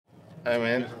Hey,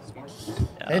 man.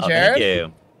 Hey, Oh, Jared. thank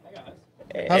you.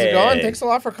 How's it going? Thanks a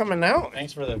lot for coming out.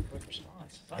 Thanks for the quick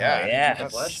response. Yeah.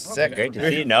 That's sick. Great to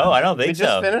see you. No, I don't think We so.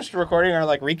 just finished recording our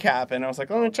recap, and I was like,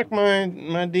 let me check my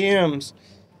DMs.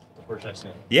 We're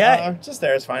texting. Yeah. Just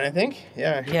there is fine, I think.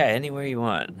 Yeah. Yeah, anywhere you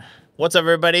want. What's up,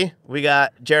 everybody? We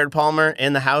got Jared Palmer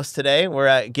in the house today. We're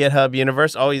at GitHub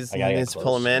Universe. Always needs to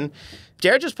pull him in.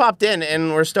 Jared just popped in,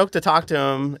 and we're stoked to talk to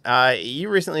him. You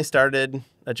recently started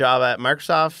a job at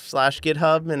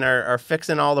Microsoft/GitHub and are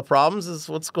fixing all the problems. Is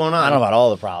what's going on? I don't know about all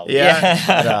the problems.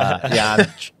 Yeah.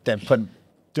 But, I'm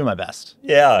doing my best.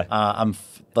 Yeah.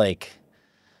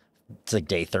 It's like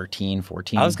day 13,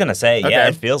 14. I was going to say, Okay. yeah,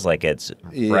 it feels like it's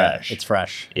fresh. It's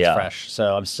fresh. Yeah. It's fresh.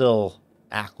 So I'm still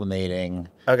acclimating.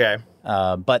 Okay.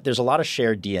 But there's a lot of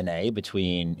shared DNA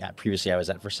between, previously I was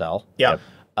at Vercel. Yeah.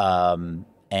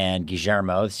 And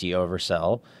Guillermo, the CEO of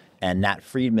Vercel, and Nat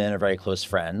Friedman are very close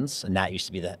friends. And Nat used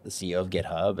to be the CEO of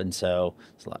GitHub. And so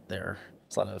there's a lot there.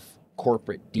 It's a lot of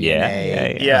corporate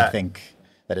DNA, Yeah. I think,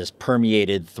 that is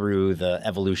permeated through the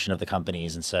evolution of the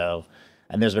companies. And so,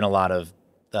 and there's been a lot of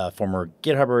former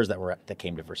GitHubbers that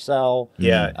came to Vercel.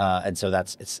 Yeah. And so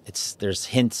there's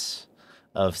hints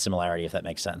of similarity, if that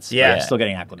makes sense. Yeah. But I'm still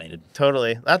getting acclimated.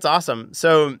 Totally. That's awesome.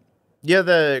 So you're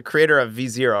the creator of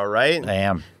V0, right? I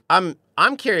am.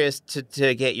 I'm curious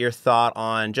to get your thought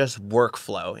on just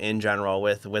workflow in general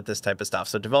with this type of stuff.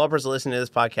 So developers listening to this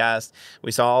podcast,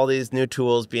 we saw all these new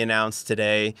tools be announced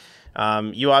today.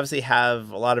 You obviously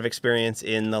have a lot of experience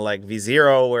in the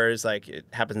V0, whereas it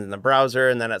happens in the browser,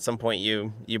 and then at some point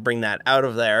you bring that out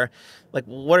of there.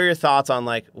 What are your thoughts on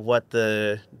what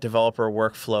the developer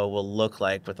workflow will look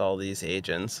like with all these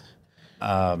agents?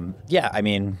 I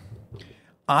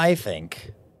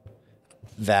think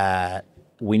that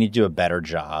we need to do a better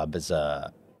job as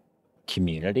a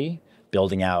community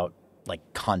building out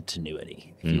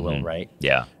continuity, if you will, right?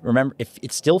 Yeah. Remember, if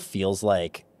it still feels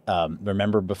like,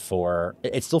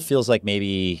 it still feels like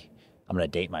maybe, I'm going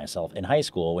to date myself, in high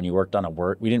school when you worked on a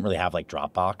Word, we didn't really have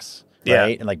Dropbox,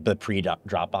 right? And the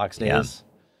pre-Dropbox days. Yeah.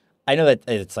 I know that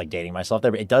it's dating myself there,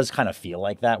 but it does kind of feel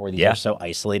like that, where these are so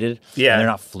isolated. Yeah. And they're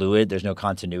not fluid. There's no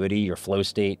continuity. Your flow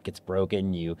state gets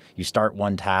broken. You start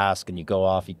one task and you go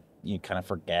off. You kind of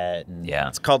forget. And Yeah.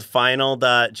 It's called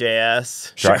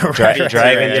final.js.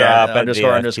 Drag and drop.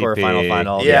 Underscore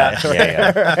final. Yeah.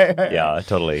 Yeah,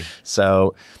 totally.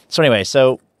 So anyway,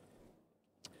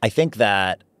 I think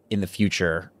that in the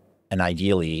future, and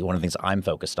ideally, one of the things I'm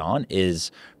focused on is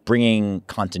bringing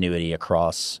continuity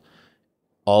across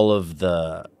all of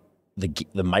the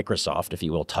Microsoft, if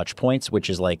you will, touch points,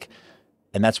 which is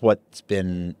and that's what's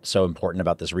been so important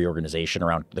about this reorganization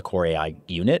around the core AI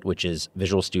unit, which is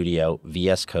Visual Studio,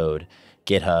 VS Code,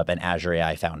 GitHub, and Azure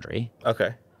AI Foundry.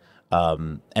 Okay.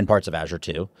 And parts of Azure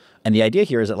too. And the idea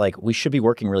here is that we should be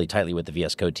working really tightly with the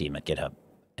VS Code team at GitHub,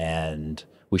 and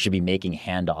we should be making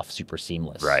handoff super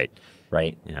seamless. Right.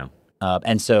 Yeah.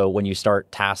 And so when you start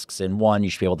tasks in one, you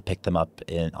should be able to pick them up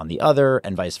on the other,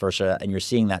 and vice versa. And you're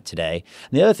seeing that today.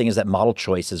 And the other thing is that model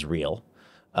choice is real.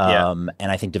 And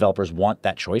I think developers want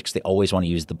that choice because they always want to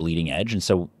use the bleeding edge. And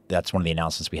so that's one of the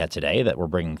announcements we had today, that we're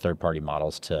bringing third-party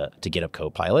models to GitHub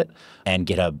Copilot and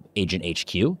GitHub Agent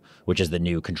HQ, which is the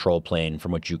new control plane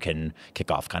from which you can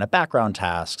kick off kind of background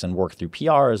tasks and work through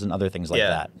PRs and other things like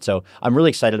that. So I'm really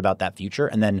excited about that future.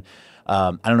 And then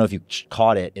I don't know if you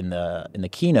caught it in the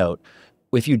keynote.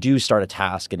 If you do start a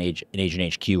task in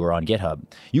Agent HQ or on GitHub,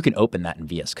 you can open that in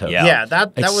VS Code. Yeah,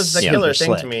 that was the killer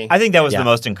thing to me. I think that was the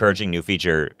most encouraging new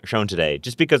feature shown today,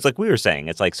 just because we were saying,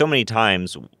 it's so many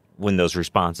times when those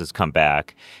responses come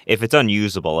back, if it's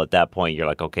unusable at that point, you're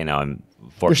okay, now I'm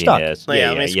forking this.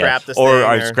 Let me scrap this or thing.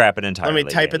 Or scrap it entirely. Let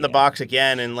me type in the box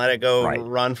again and let it go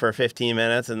run for 15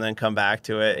 minutes and then come back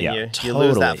to it. And you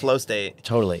lose that flow state.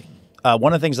 Totally.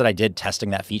 One of the things that I did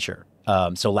testing that feature,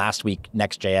 so last week,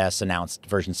 Next.js announced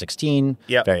version 16.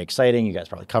 Yep. Very exciting. You guys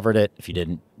probably covered it. If you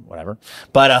didn't, whatever.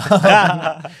 But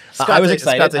I was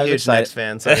excited. Scott's a huge Next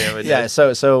fan. So yeah.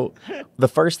 So the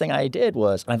first thing I did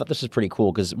was, and I thought this was pretty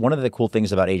cool, because one of the cool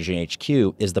things about Agent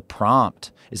HQ is the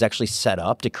prompt is actually set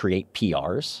up to create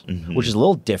PRs, which is a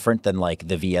little different than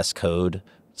the VS Code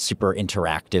super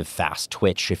interactive, fast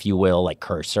twitch, if you will,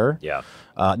 cursor. Yeah.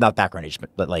 Not background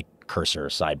agent, but cursor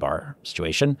sidebar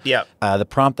situation. Yeah. The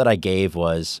prompt that I gave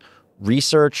was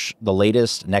research the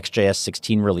latest Next.js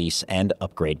 16 release and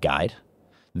upgrade guide,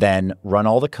 then run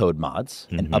all the code mods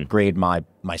and upgrade my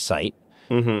site.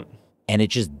 And it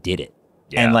just did it.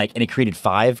 Yeah. And it created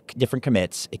 5 different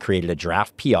commits. It created a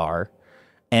draft PR,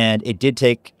 and it did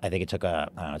take, I think it took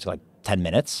it took 10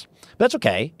 minutes, but that's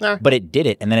okay. But it did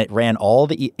it. And then it ran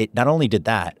it not only did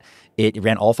that, it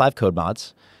ran all 5 code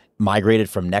mods, migrated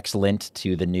from NextLint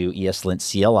to the new ESLint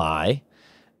CLI,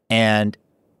 and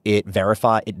it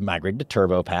migrated to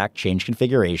TurboPack, changed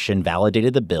configuration,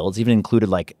 validated the builds, even included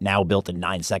like now built in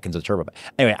 9 seconds of TurboPack.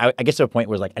 Anyway, I guess to a point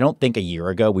where like I don't think a year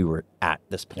ago we were at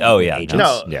this point. Oh, with yeah. agents.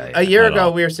 No, Yeah, a year not at ago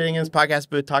all. we were sitting in this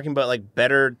podcast booth talking about like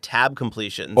better tab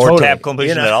completions. Or Totally. tab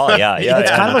completion You know? at all. Yeah, yeah.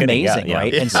 It's yeah, kind no of kidding. Yeah, amazing, yeah.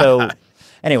 right? And so,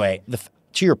 anyway,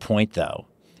 to your point though,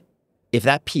 if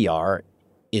that PR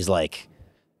is like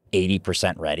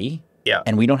 80% ready, Yeah.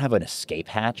 and we don't have an escape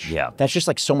hatch, Yeah. that's just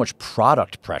like so much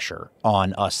product pressure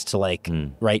on us to like,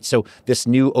 right? So this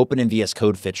new open in VS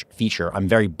Code feature, I'm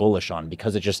very bullish on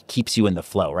because it just keeps you in the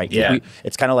flow, right? Yeah.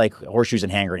 It's kind of like horseshoes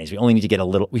and hand grenades. We only need to get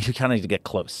we kind of need to get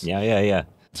close. Yeah, yeah, yeah.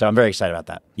 So I'm very excited about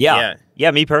that. Yeah. Yeah.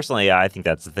 Yeah, me personally, I think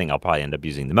that's the thing I'll probably end up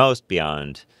using the most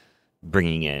beyond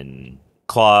bringing in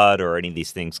Claude or any of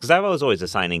these things, because I was always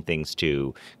assigning things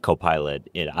to Copilot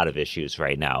out of issues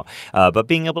right now. But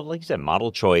being able to, like you said,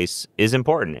 model choice is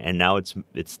important. And now it's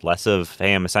less of,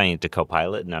 hey, I'm assigning it to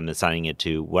Copilot and I'm assigning it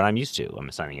to what I'm used to. I'm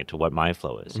assigning it to what my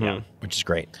flow is. Yeah. Which is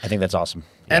great. I think that's awesome.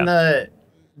 And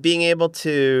being able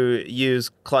to use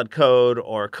Claude Code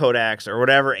or Codex or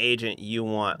whatever agent you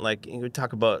want, like you could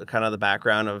talk about kind of the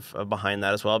background of behind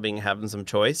that as well, having some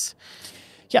choice.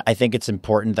 Yeah, I think it's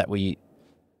important that we,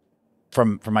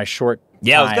 from my short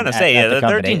Yeah, I was time gonna at- say, at yeah, the the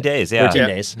company, 13 days, yeah. 13 Yeah.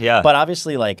 days. Yeah. But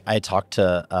obviously, like, I talked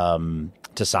to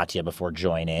Satya before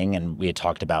joining, and we had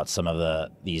talked about some of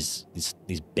these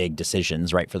big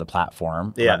decisions, right, for the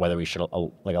platform, Yeah. about whether we should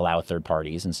like allow third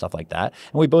parties and stuff like that.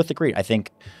 And we both agreed. I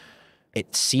think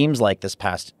it seems like this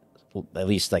past at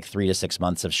least like 3 to 6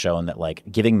 months have shown that like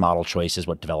giving model choice is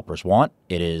what developers want.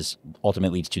 It is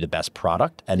ultimately leads to the best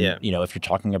product. And you know, if you're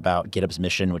talking about GitHub's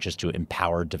mission, which is to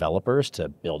empower developers to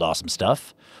build awesome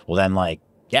stuff, well then like,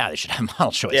 yeah, they should have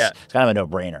model choice. Yeah. It's kind of a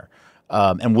no-brainer.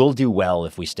 And we'll do well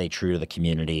if we stay true to the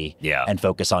community and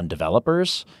focus on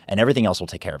developers, and everything else will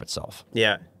take care of itself.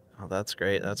 Yeah. Oh, that's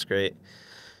great. That's great.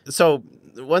 So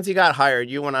once you got hired,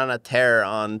 you went on a tear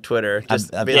on Twitter,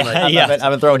 just being like,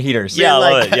 I've been throwing heaters. Yeah, I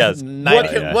love like, it.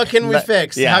 Yes. what can we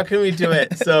fix? Yeah. How can we do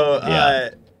it? So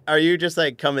Yeah. are you just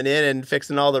like coming in and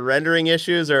fixing all the rendering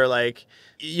issues, or like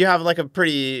you have like a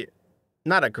pretty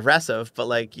not aggressive, but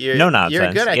like you're No nonsense.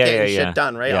 you're good at Yeah, getting yeah, shit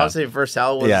done, right? yeah. Obviously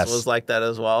Vercel was like that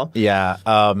as well. Yeah.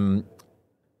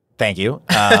 Thank you.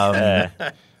 A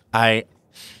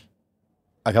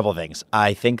couple of things.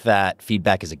 I think that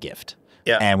feedback is a gift.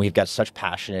 Yeah. And we've got such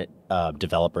passionate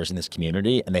developers in this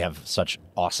community, and they have such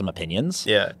awesome opinions.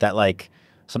 Yeah. That like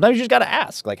sometimes you just got to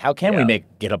ask, like, how can we make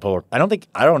GitHub pull? I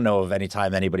don't know of any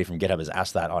time anybody from GitHub has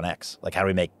asked that on X. Like, how do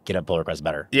we make GitHub pull requests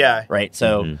better? Yeah. Right.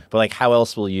 So, but like, how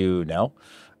else will you know?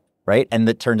 Right. And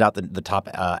it turns out that the top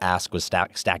ask was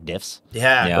stack diffs.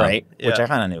 Yeah. Yeah. Right. Yeah. Which I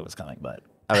kind of knew was coming, but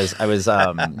I was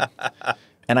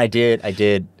and I did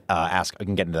ask. I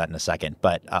can get into that in a second,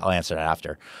 but I'll answer that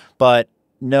after. But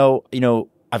no, you know,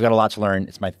 I've got a lot to learn.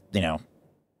 It's my 13th,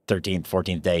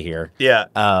 14th day here. Yeah.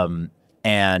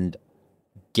 And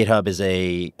GitHub is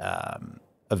a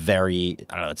very,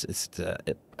 I don't know,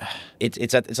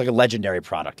 it's like a legendary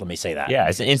product. Let me say that. Yeah,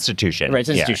 it's an institution. Right, it's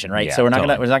an institution, right? Yeah, So we're not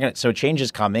totally. gonna. So change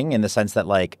is coming in the sense that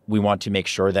like we want to make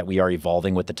sure that we are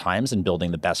evolving with the times and building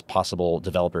the best possible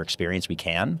developer experience we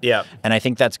can. Yeah. And I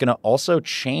think that's gonna also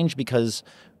change because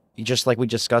just like we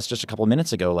discussed just a couple of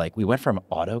minutes ago, like we went from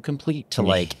autocomplete to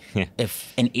like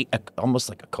almost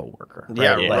like a coworker.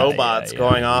 Yeah, right? Like, robots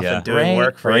going off and doing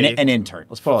work for or you. an intern.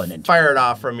 Let's call it an intern. Fire it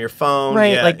off from your phone.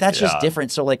 Right, Yeah. like that's just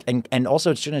different. So like, and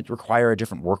also it's going to require a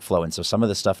different workflow, and so some of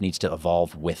the stuff needs to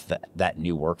evolve with that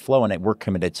new workflow, and we're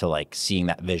committed to like seeing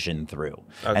that vision through.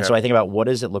 Okay. And so I think about what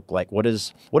does it look like? What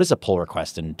is a pull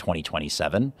request in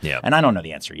 2027? Yeah. And I don't know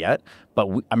the answer yet, but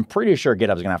I'm pretty sure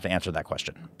GitHub's going to have to answer that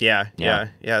question. Yeah.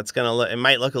 It's gonna look. It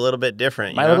might look a little bit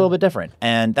different. Might look a little bit different,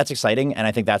 and that's exciting. And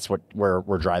I think that's what we're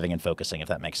driving and focusing, if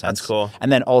that makes sense. That's cool.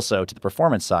 And then also to the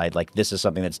performance side, like this is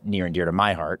something that's near and dear to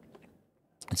my heart,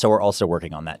 and so we're also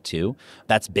working on that too.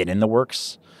 That's been in the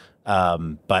works,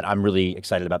 but I'm really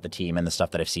excited about the team and the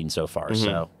stuff that I've seen so far.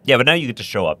 So Yeah, but now you get to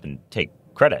show up and take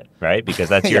credit, right? Because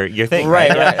that's your thing,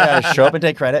 right. Show up and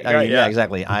take credit. Right, Yeah, yeah.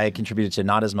 exactly. I contributed to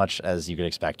not as much as you could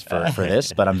expect for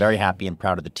this, but I'm very happy and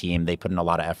proud of the team. They put in a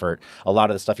lot of effort. A lot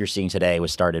of the stuff you're seeing today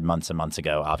was started months and months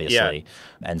ago, obviously.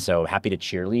 And so happy to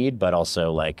cheerlead, but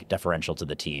also like deferential to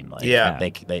the team. Like,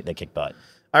 they kick butt.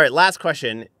 All right, last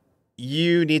question.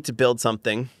 You need to build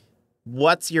something.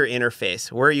 What's your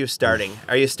interface? Where are you starting?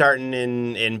 Are you starting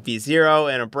in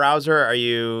V0 in a browser? Are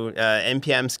you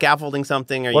NPM scaffolding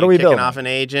something? Are What you are we kicking building? off an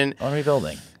agent? What are we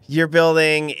building? You're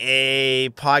building a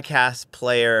podcast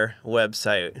player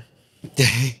website.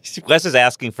 Wes is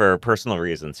asking for personal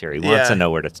reasons here. He wants to know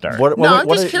where to start. I'm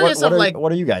just curious of like,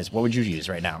 what are you guys? What would you use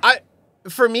right now?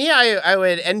 For me, I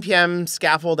would npm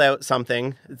scaffold out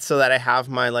something so that I have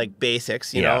my like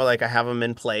basics, you know, like I have them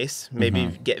in place.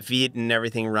 Maybe get Vite and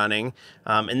everything running,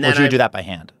 and then would you do that by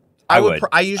hand?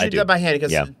 I usually do that by hand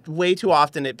because way too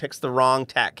often it picks the wrong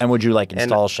tech. And would you like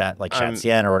install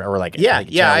ShadCN or like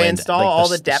I install all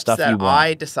the depths that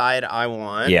I decide I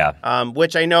want.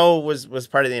 Which I know was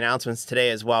part of the announcements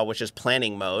today as well, which is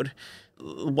planning mode.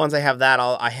 Once I have that,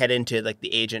 I head into like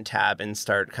the agent tab and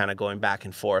start kind of going back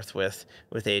and forth with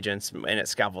agents, and it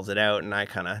scaffolds it out, and I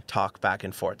kind of talk back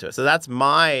and forth to it. So that's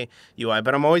my UI.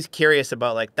 But I'm always curious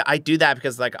about like I do that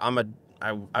because like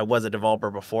I was a developer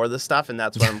before this stuff, and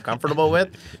that's what I'm comfortable with.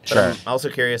 But I'm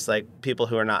also curious, like people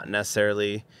who are not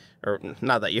necessarily, or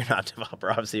not that you're not a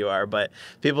developer, obviously you are, but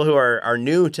people who are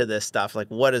new to this stuff, like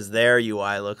what does their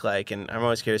UI look like? And I'm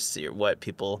always curious to see what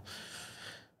people.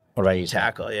 What about you?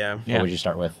 Tackle, What would you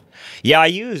start with? Yeah, I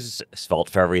use Svelte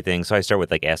for everything. So I start with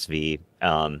like SV.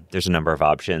 There's a number of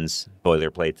options,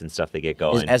 boilerplates and stuff that get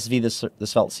going. Is SV the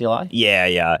Svelte CLI?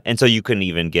 Yeah. And so you can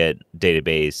even get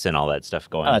database and all that stuff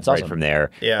going awesome. from there.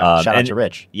 Yeah. Shout out to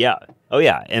Rich. Yeah. Oh,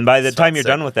 yeah. And by the time you're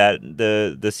done with that,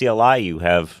 the CLI, you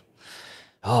have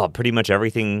pretty much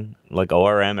everything, like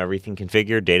ORM, everything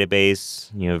configured,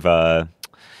 database. You have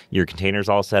your containers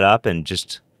all set up, and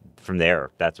just from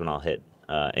there, that's when I'll hit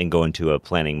and go into a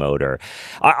planning mode. Or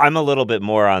I'm a little bit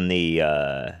more on the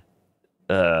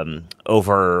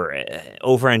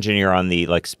over engineer on the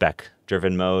like spec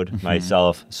driven mode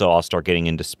myself. So I'll start getting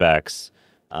into specs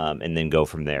and then go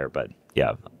from there. But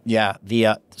yeah.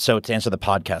 So to answer the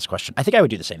podcast question, I think I would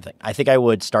do the same thing. I think I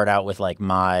would start out with like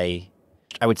I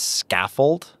would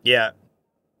scaffold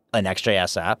an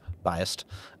XJS app, biased.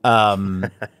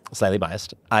 Slightly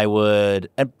biased. I would,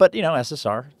 but you know,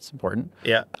 SSR, it's important.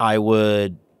 Yeah. I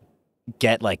would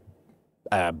get like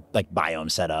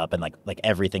biome set up and like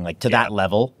everything like to that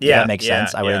level. Yeah, that makes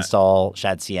sense. I would install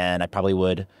ShadCN. I probably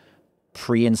would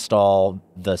pre-install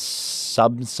the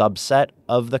subset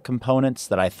of the components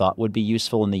that I thought would be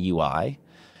useful in the UI.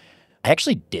 I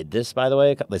actually did this, by the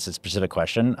way. This is a specific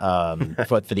question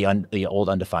for the old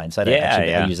undefined side.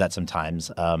 I use that sometimes.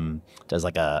 Does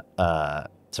like a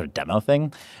sort of demo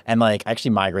thing, and like I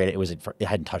actually migrated. It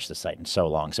hadn't touched the site in so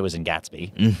long, so it was in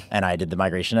Gatsby, and I did the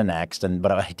migration to Next. And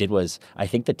what I did was, I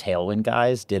think the Tailwind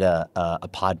guys did a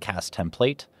podcast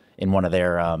template in one of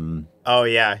their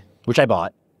which I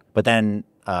bought, but then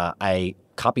I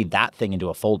copied that thing into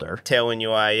a folder. Tailwind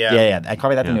UI, I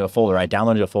copied that thing into a folder. I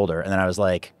downloaded a folder, and then I was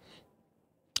like,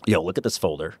 yo, look at this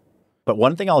folder. But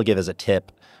one thing I'll give as a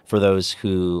tip for those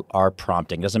who are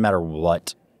prompting, doesn't matter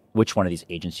which one of these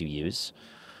agents you use,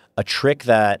 a trick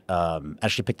that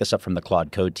actually picked this up from the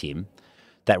Claude Code team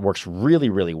that works really,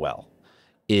 really well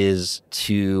is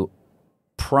to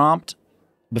prompt,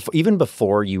 even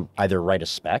before you either write a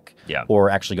spec or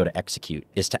actually go to execute,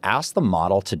 is to ask the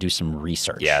model to do some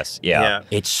research. Yes, yeah.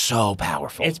 It's so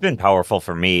powerful. It's been powerful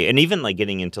for me. And even like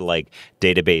getting into like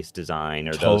database design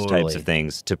or those types of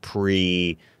things to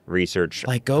pre-research.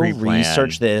 Like go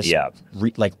research this. Yeah.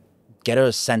 Get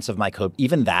a sense of my code.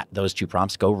 Even those two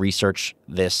prompts, go research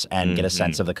this and get a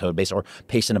sense of the code base, or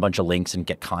paste in a bunch of links and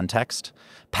get context.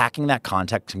 Packing that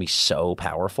context can be so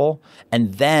powerful.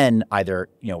 And then either,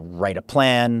 write a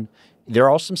plan. There are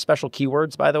also some special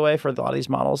keywords, by the way, for a lot of these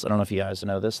models. I don't know if you guys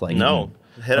know this. No.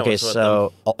 Okay,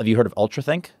 so have you heard of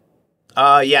UltraThink?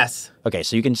 Yes. Okay,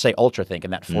 so you can say UltraThink,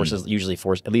 and that usually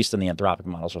forces, at least in the Anthropic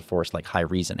models, will force like high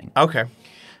reasoning. Okay.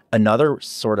 Another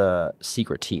sort of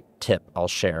secret tip I'll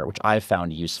share, which I've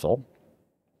found useful,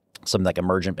 some like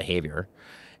emergent behavior,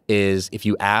 is if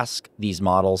you ask these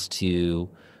models to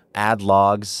add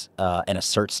logs and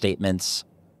assert statements,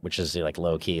 which is like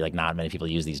low key, like not many people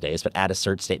use these days, but add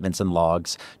assert statements and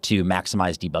logs to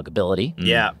maximize debuggability.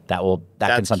 Yeah.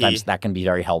 That can be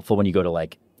very helpful when you go to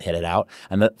like hit it out.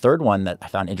 And the third one that I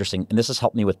found interesting, and this has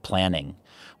helped me with planning,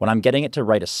 when I'm getting it to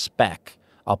write a spec,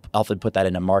 I'll often put that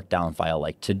in a markdown file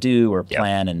like to do or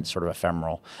plan and sort of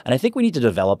ephemeral. And I think we need to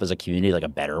develop as a community like a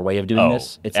better way of doing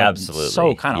this. It's absolutely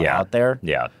so kind of out there.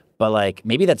 Yeah. But like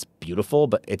maybe that's beautiful,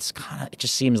 but it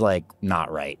just seems like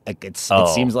not right. Like it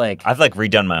seems like I've like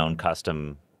redone my own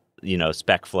custom,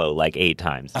 spec flow like 8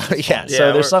 times.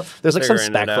 So there's like some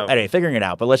spec flow. Anyway, figuring it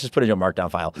out, but let's just put it into a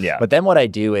markdown file. Yeah. But then what I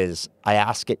do is I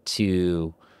ask it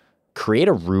to create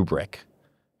a rubric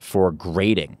for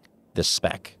grading this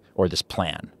spec or this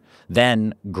plan,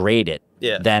 then grade it,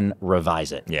 then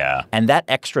revise it. Yeah. And that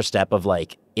extra step of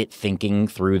like it thinking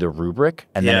through the rubric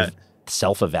and then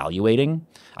self-evaluating,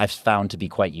 I've found to be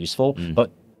quite useful.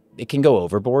 But it can go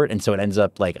overboard, and so it ends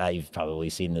up like I've probably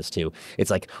seen this too.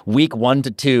 It's like week 1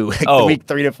 to 2, like week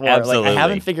 3 to 4. Absolutely. Like I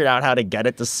haven't figured out how to get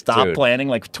it to stop Dude. planning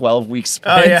like 12-week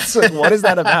Oh, yeah. sprints. Like, what is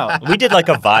that about? We did like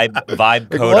a vibe Like,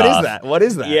 code what off. is that? What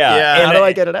is that? Yeah. Yeah. How do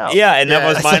I get it out? Yeah, and that Yeah.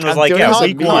 was It's mine like, was I'm like, doing yeah, this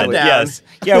week like one. down. Yes.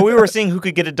 Yeah, we were seeing who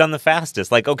could get it done the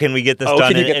fastest. Like, oh, can we get this done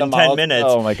can you get in the 10 model- minutes?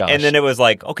 Oh my gosh. And then it was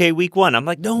like, okay, week 1. I'm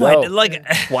like, no, No. like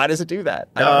Why does it do that?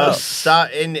 I don't know. Stop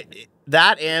and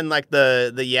that and like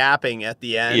the yapping at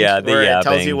the end. Yeah, the where it tells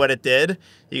yapping. you what it did.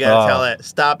 You gotta Oh. tell it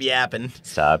stop yapping.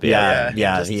 stop. Yeah.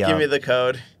 Just the, give me the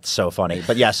code. So funny.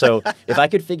 But yeah, so if I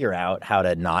could figure out how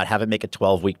to not have it make a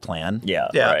 12-week plan, Yeah.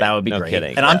 Yeah. right. that would be No great.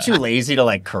 kidding. And I'm too lazy to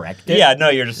like correct it. Yeah, no,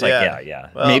 you're just like, Yeah. yeah.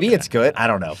 Well, Maybe it's good. I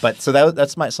don't know. But so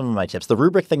that's some of my tips. The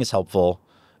rubric thing is helpful.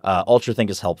 Ultra think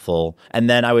is helpful. And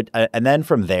then and then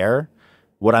from there,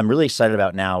 what I'm really excited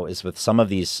about now is with some of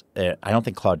these. I don't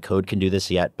think Cloud Code can do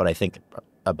this yet, but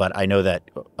I know that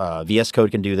VS Code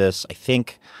can do this. I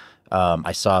think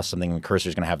I saw something. Cursor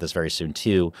is going to have this very soon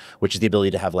too, which is the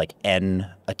ability to have like n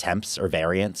attempts or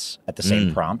variants at the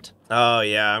same prompt. Oh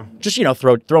yeah. Just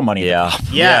throw money. Yeah. At the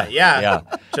top. Yeah.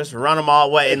 Just run them all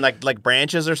away in like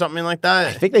branches or something like I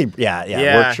that. think they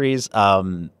Yeah. work trees.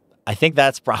 I think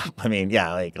that's probably. I mean,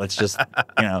 yeah, like let's just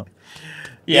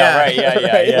Yeah. Right.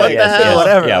 Yeah. What the hell?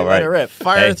 whatever. Yeah, like, let right. it rip.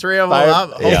 Fire Hey, 3 of fire- them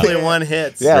up. yeah. Hopefully one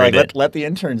hits. Yeah, Right. like let the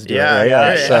interns do Yeah. it.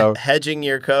 Right? So hedging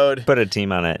your code. Put a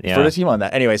team on it. Yeah. put a team on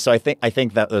that. Anyway, so I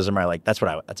think that those are my that's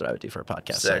what I would do for a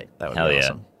podcast. Sick. That would Hell be yeah.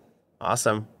 awesome.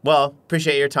 Awesome. Well,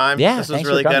 appreciate your time. Yeah, This was thanks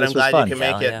really for good. coming. I'm This was glad fun. you can make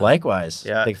Hell it. yeah. Likewise,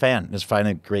 Yeah. big fan. It's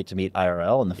finally great to meet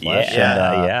IRL in the flesh.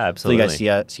 Yeah, and, yeah, hopefully you guys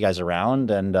absolutely. see you guys around,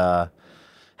 and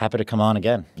happy to come on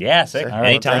again. Yeah, sick. Sick. All right,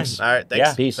 Anytime. thanks. All right. Thanks.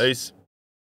 Yeah. Peace. Peace.